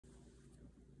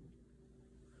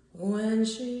When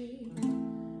she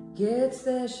gets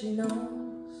there, she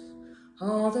knows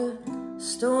all the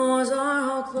stores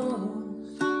are all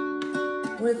closed.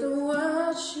 With the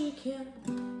world, she can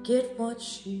get what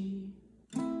she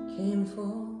came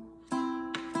for.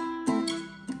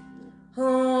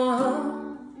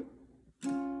 Oh,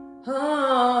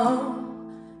 oh,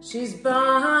 she's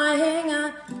buying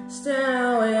a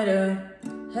stairway to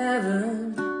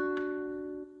heaven.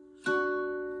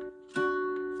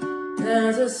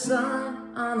 There's a sign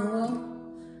on the wall,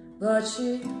 but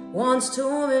she wants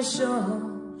to be sure.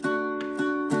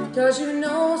 'Cause you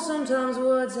know sometimes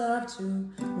words have two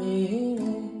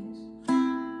meanings.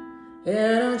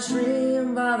 In a tree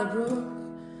by the brook,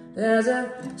 there's a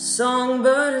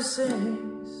songbird who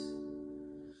sings.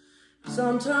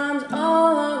 Sometimes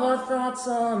all of our thoughts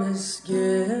are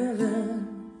misgiven.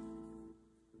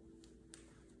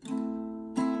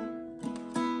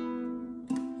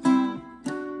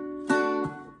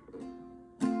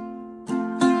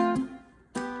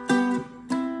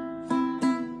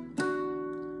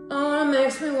 Oh, it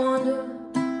makes me wonder.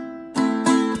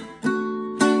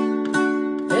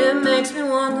 It makes me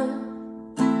wonder.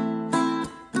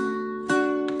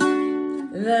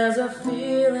 There's a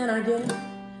feeling I get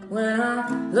when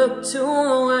I look to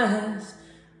the west.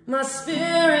 My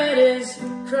spirit is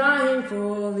crying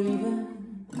for leaving.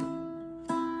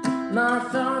 My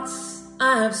thoughts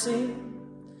I have seen,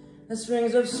 the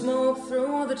strings of smoke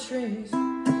through the trees,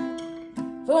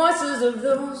 voices of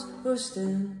those who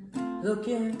still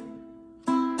looking.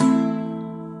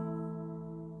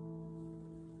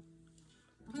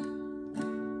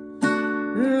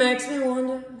 Makes me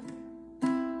wonder.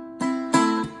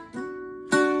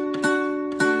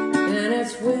 And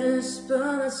it's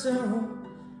whispered soon,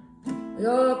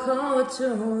 you'll call it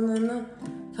tune, and the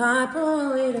piper will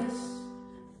lead us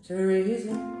to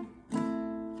reason.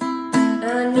 And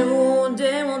a new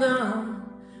day will dawn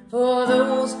for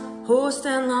those who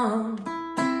stand long.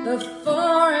 The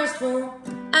forest will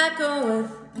echo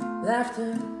with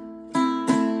laughter.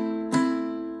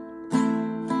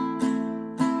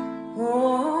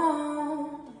 Oh,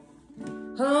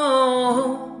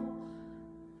 oh.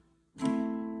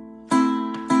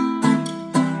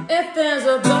 If there's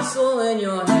a bustle in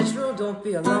your hedgerow, don't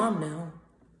be alarmed now.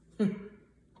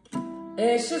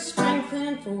 It's just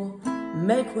strengthening for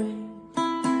make way.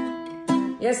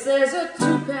 Yes, there's a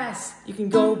two-pass you can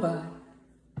go by,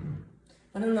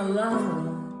 but in the long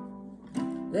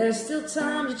run, there's still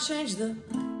time to change the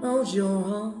road you're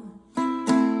on.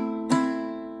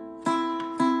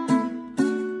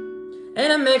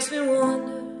 And it makes me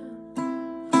wonder.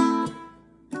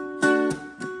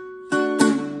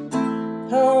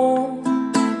 Oh,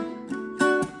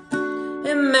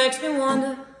 it makes me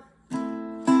wonder.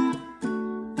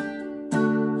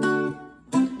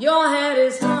 Your head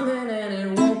is humming and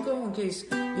it won't go, in case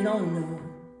you don't know.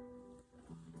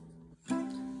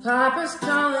 Piper's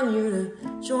calling you to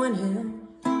join him.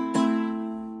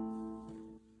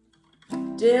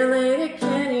 Dear lady,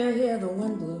 can you hear the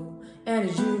wind blow? And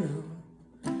as you know,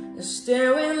 the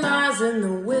stairway lies in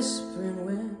the whispering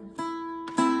wind.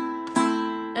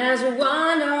 As we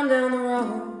wind on down the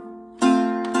road,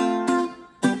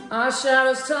 our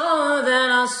shadows taller than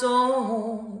our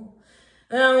soul.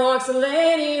 And walks a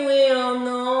lady we all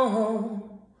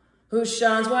know, who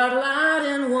shines white light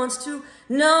and wants to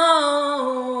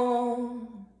know.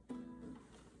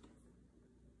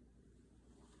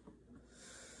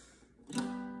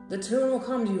 The tune will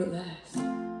come to you at last.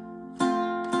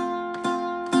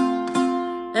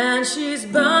 And she's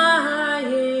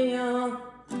buying a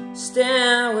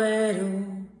stairway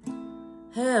to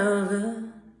heaven.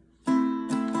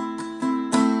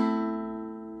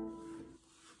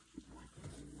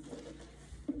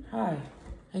 Hi,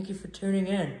 thank you for tuning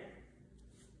in.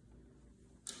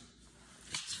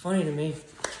 It's funny to me,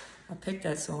 I picked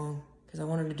that song because I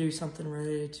wanted to do something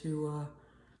related to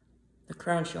the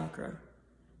crown chakra,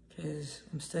 because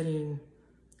I'm studying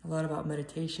a lot about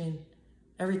meditation.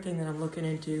 Everything that I'm looking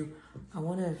into, I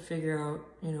want to figure out,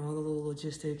 you know, all the little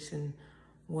logistics and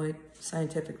what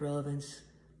scientific relevance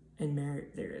and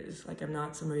merit there is. Like, I'm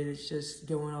not somebody that's just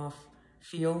going off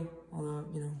feel, although,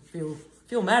 you know,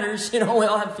 feel matters, you know, we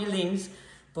all have feelings,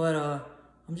 but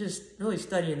I'm just really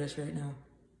studying this right now.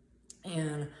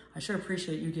 And I sure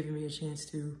appreciate you giving me a chance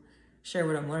to share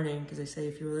what I'm learning, because they say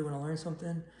if you really want to learn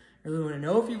something, or really want to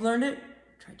know if you've learned it,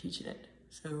 try teaching it.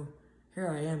 So here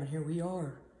I am, and here we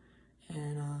are.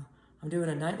 And I'm doing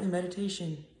a nightly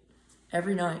meditation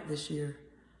every night this year.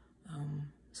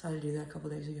 Decided to do that a couple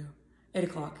days ago. 8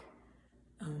 o'clock,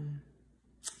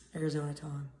 Arizona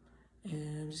time.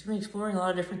 And I'm just going to be exploring a lot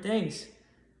of different things.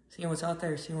 Seeing what's out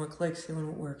there, seeing what clicks, seeing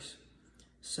what works.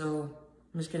 So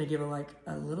I'm just gonna give a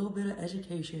little bit of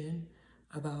education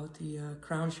about the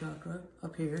crown chakra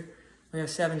up here. We have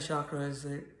 7 chakras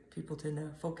that people tend to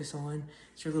focus on.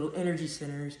 It's your little energy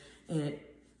centers, and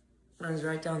it runs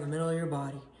right down the middle of your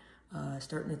body,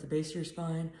 starting at the base of your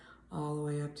spine, all the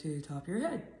way up to the top of your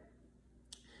head.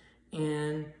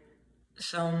 And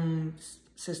some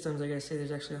systems, like I say,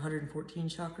 there's actually 114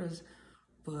 chakras,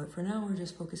 but for now we're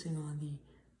just focusing on the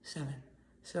 7.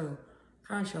 So,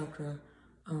 crown chakra,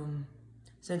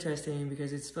 it's interesting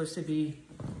because it's supposed to be,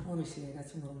 let me see, I got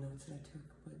some little notes that I took,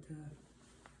 but,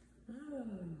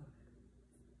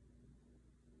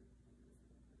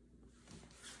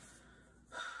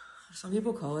 some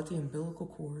people call it the umbilical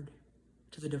cord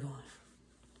to the divine.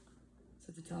 It's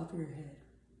at the top of your head.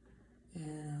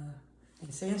 And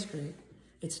in Sanskrit,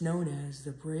 it's known as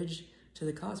the bridge to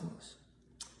the cosmos.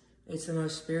 It's the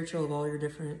most spiritual of all your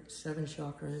different 7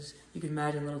 chakras. You can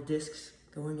imagine little discs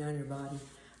going down your body.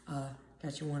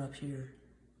 Got you one up here,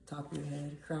 top of your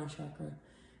head, crown chakra.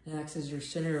 It acts as your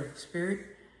center of spirit,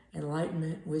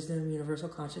 enlightenment, wisdom, universal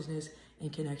consciousness,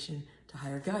 and connection to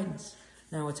higher guidance.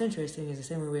 Now, what's interesting is the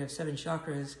same way we have 7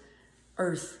 chakras,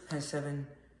 Earth has 7,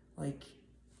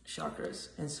 chakras.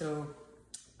 And so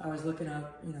I was looking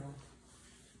up,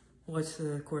 what's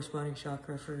the corresponding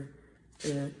chakra for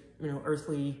the,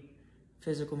 earthly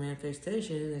physical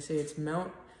manifestation, and they say it's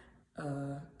Mount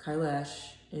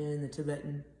Kailash in the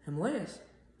Tibetan Himalayas.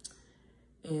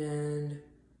 And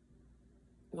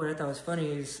what I thought was funny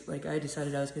is, I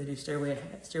decided I was going to do Stairway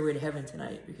to Heaven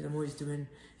tonight, because I'm always doing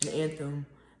an anthem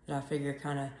that I figure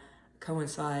kind of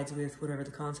coincides with whatever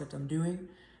the concept I'm doing,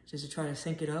 just to try to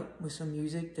sync it up with some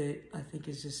music that I think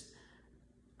is just,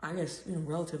 I guess,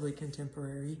 relatively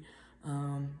contemporary,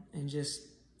 and just,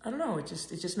 I don't know, it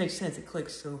just makes sense, it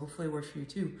clicks, so hopefully it works for you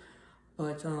too.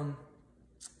 But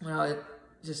when I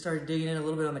just started digging in a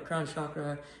little bit on the crown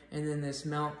chakra, and then this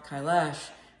Mount Kailash,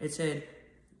 it said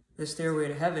the Stairway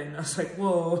to Heaven. I was like,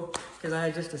 whoa, because I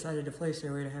had just decided to play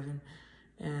Stairway to Heaven,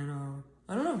 and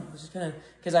I don't know, it was just kind of,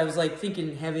 because I was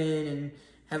thinking heaven and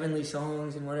heavenly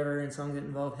songs and whatever, and songs that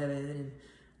involve heaven,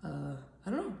 and I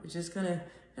don't know, it just kind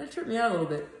of tripped me out a little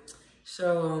bit.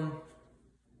 So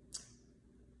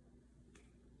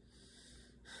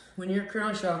when your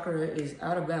crown chakra is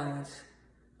out of balance,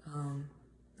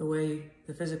 the way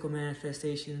the physical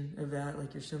manifestation of that,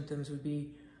 your symptoms would be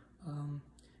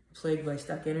plagued by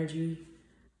stuck energy,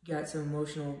 got some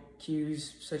emotional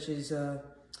cues such as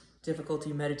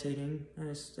difficulty meditating,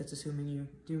 that's assuming you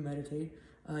do meditate,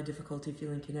 difficulty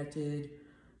feeling connected,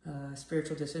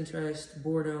 spiritual disinterest,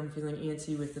 boredom, feeling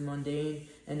antsy with the mundane,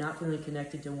 and not feeling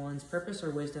connected to one's purpose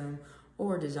or wisdom,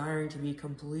 or desiring to be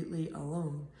completely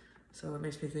alone. So it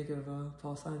makes me think of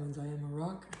Paul Simon's I Am a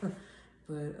Rock.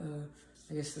 But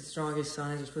I guess the strongest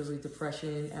signs are supposedly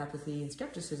depression, apathy, and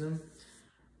skepticism,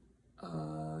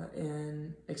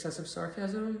 and excessive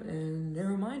sarcasm, and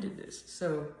narrow-mindedness.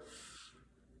 So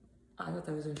I thought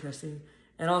that was interesting.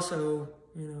 And also,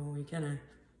 we kind of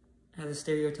have a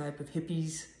stereotype of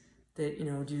hippies that,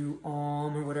 do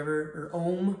or whatever, or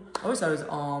Om. I always thought it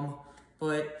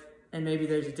was and maybe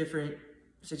there's a different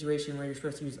situation where you're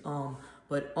supposed to use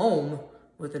but Om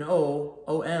with an O,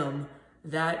 O-M,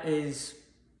 that is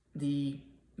the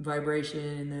vibration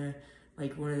and the,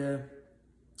 one of the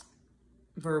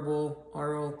verbal,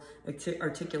 oral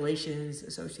articulations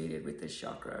associated with this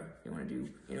chakra. If you want to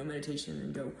do, meditation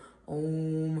and go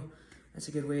Om, that's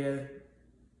a good way to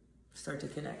start to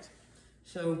connect.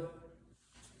 So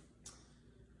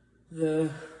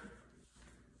the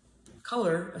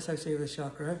color associated with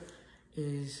chakra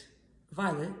is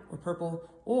violet or purple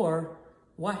or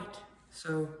white.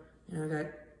 So, I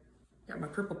got my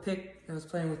purple pick that I was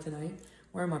playing with tonight,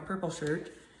 wearing my purple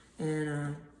shirt,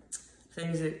 and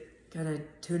things that kind of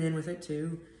tune in with it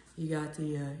too. You got the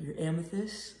your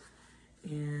amethyst,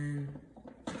 and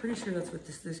I'm pretty sure that's what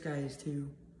this guy is too.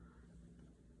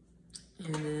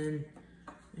 And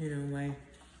then, my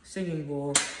singing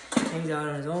bowl hangs out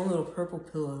on his own little purple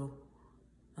pillow.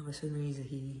 I'm assuming he's a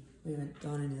he. We haven't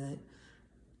gone into that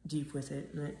deep with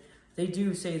it. But they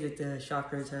do say that the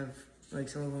chakras have,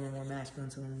 some of them are more masculine,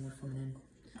 some of them are more feminine.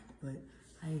 But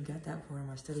I ain't got that far in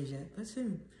my studies yet, but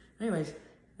soon. Anyways,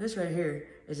 this right here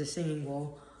is a singing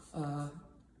bowl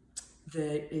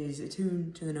that is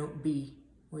attuned to the note B,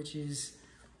 which is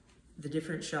the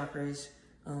different chakras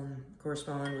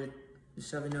correspond with the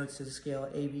 7 notes to the scale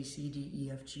A, B, C, D,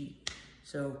 E, F, G.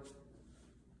 So,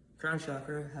 crown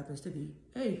chakra happens to be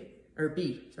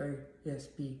B, sorry, yes,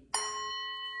 B.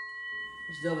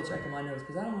 Just double checking my notes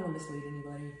because I don't want to mislead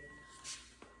anybody.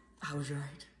 I was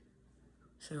right.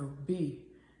 So, B.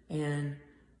 And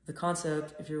the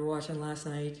concept, if you were watching last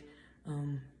night,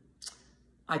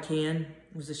 I can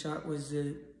was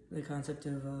the concept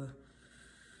of the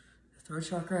throat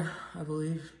chakra, I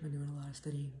believe. I've been doing a lot of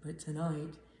studying, but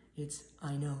tonight it's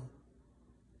I know.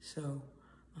 So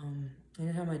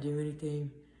anytime I do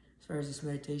anything as far as this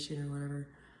meditation or whatever,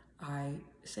 I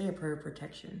say a prayer of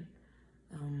protection,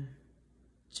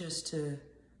 just to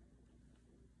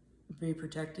be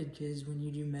protected, because when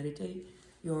you do meditate,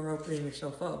 you're opening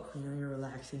yourself up. You know, you're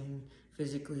relaxing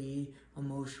physically,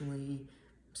 emotionally,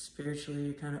 spiritually.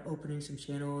 You're kind of opening some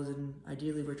channels, and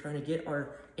ideally we're trying to get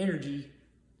our energy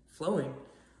flowing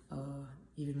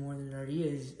even more than it already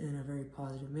is, in a very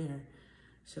positive manner.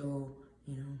 So,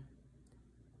 you know,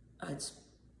 it's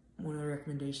one of the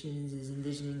recommendations is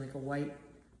envisioning like a white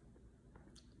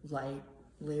light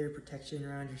layer of protection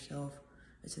around yourself.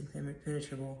 It's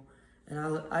impenetrable. And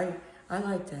I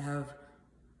like to have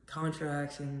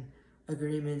contracts and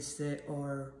agreements that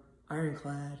are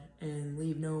ironclad and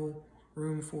leave no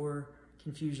room for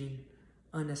confusion,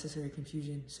 unnecessary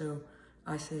confusion. So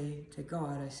I say to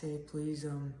God, I say, please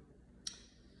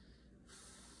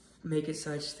make it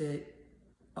such that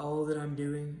all that I'm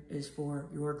doing is for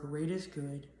your greatest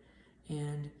good,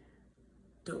 and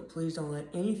please don't let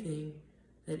anything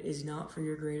that is not for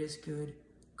your greatest good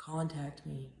contact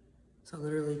me. So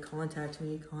literally contact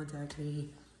me,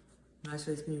 mess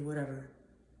with me, whatever.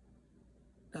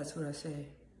 That's what I say.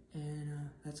 And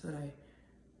that's what I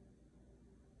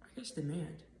guess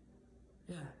demand.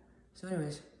 Yeah. So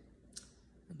anyways,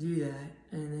 I do that,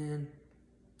 and then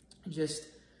just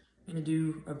gonna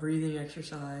do a breathing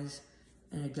exercise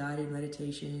and a guided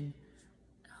meditation.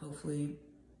 Hopefully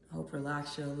help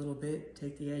relax you a little bit,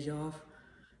 take the edge off.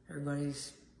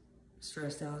 Everybody's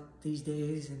stressed out these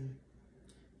days, and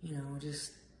you know,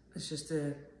 it's just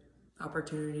a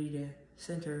opportunity to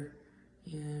center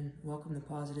and welcome the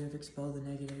positive, expel the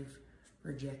negative,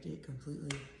 reject it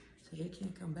completely. Say it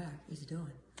can't come back, it's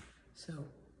done. So,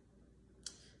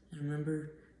 and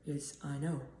remember, it's I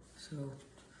know. So,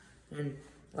 and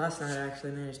last night I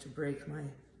actually managed to break my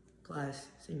glass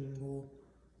singing bowl.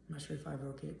 I'm not sure if I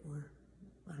broke it or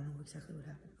I don't know exactly what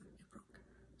happened, but it broke.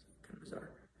 So kind of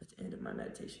bizarre. At the end of my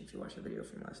meditation, if you watch the video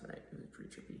from last night, it was pretty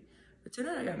trippy. But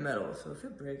tonight I got metal, so if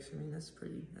it breaks, I mean, that's a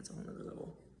whole nother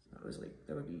level. That was like,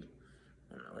 that would be,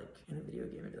 I don't know, like in a video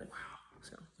game, I'd be like, wow.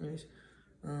 So anyways,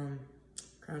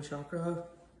 crown chakra,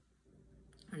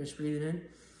 I just breathe it in,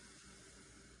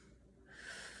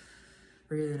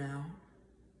 breathing out,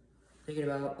 thinking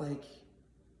about like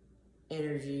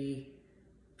energy,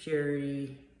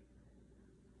 purity,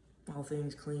 all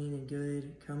things clean and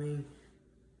good coming,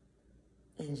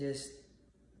 and just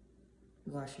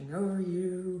washing over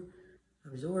you,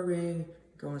 absorbing,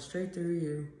 going straight through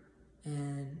you,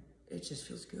 and it just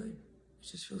feels good. It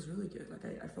just feels really good. Like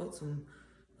I felt some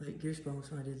like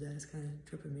goosebumps when I did that. It's kind of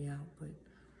tripping me out, but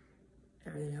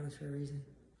everything happens for a reason.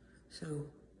 So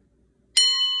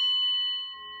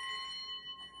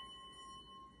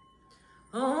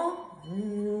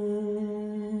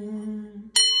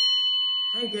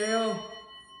hey Gail,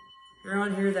 you're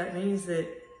on here. That means that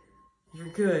you're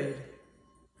good.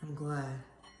 I'm glad.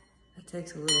 That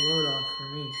takes a little load off for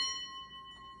me.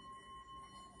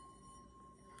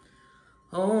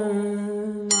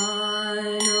 Oh,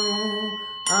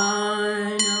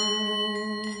 I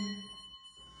know.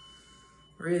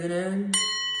 Breathing in,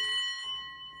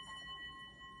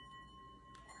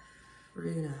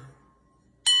 breathing out.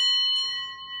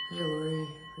 Hey Lori,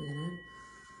 breathing in,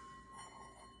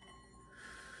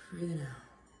 breathing out.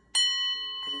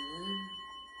 Breathing in,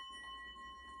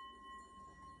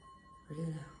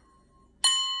 breathing out.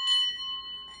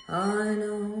 I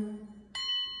know.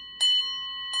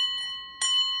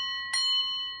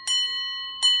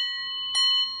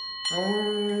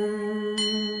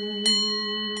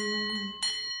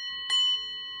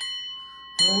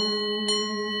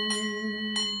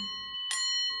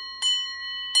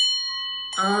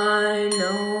 I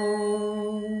know.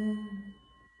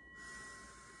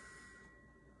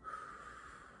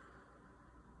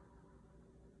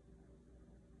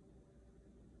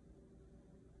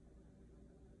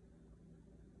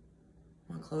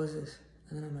 I'm gonna close this,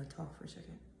 and then I'm gonna talk for a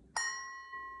second.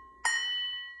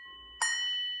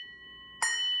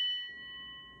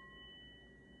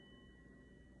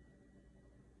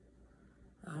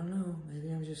 I don't know,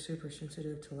 maybe I'm just super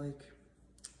sensitive to like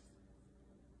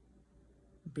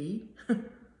beat, but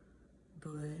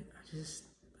I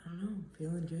don't know,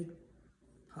 feeling good,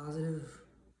 positive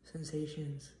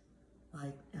sensations,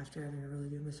 like after having a really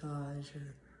good massage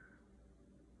or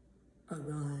a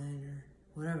run or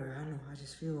whatever. I don't know, I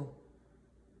just feel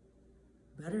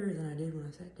better than I did when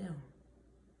I sat down.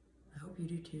 I hope you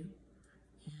do too,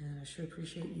 and I sure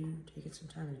appreciate you taking some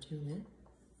time to tune in.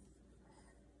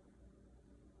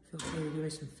 Feel free to give me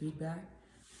some feedback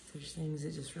if there's things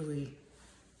that just really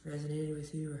resonated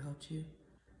with you or helped you.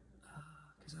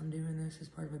 Because I'm doing this as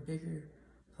part of a bigger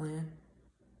plan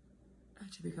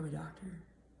to become a doctor.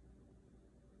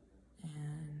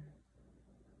 And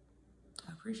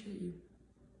I appreciate you.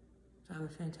 So have a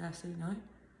fantastic night.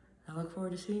 I look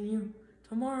forward to seeing you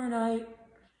tomorrow night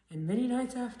and many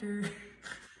nights after.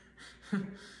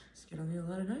 It's gonna be a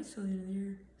lot of nights till the end of the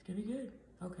year. It's gonna be good.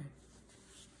 Okay.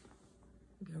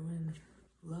 Go in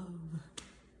love.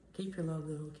 Keep your love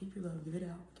though. Keep your love. Give it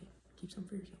out. Okay. Keep some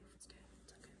for yourself.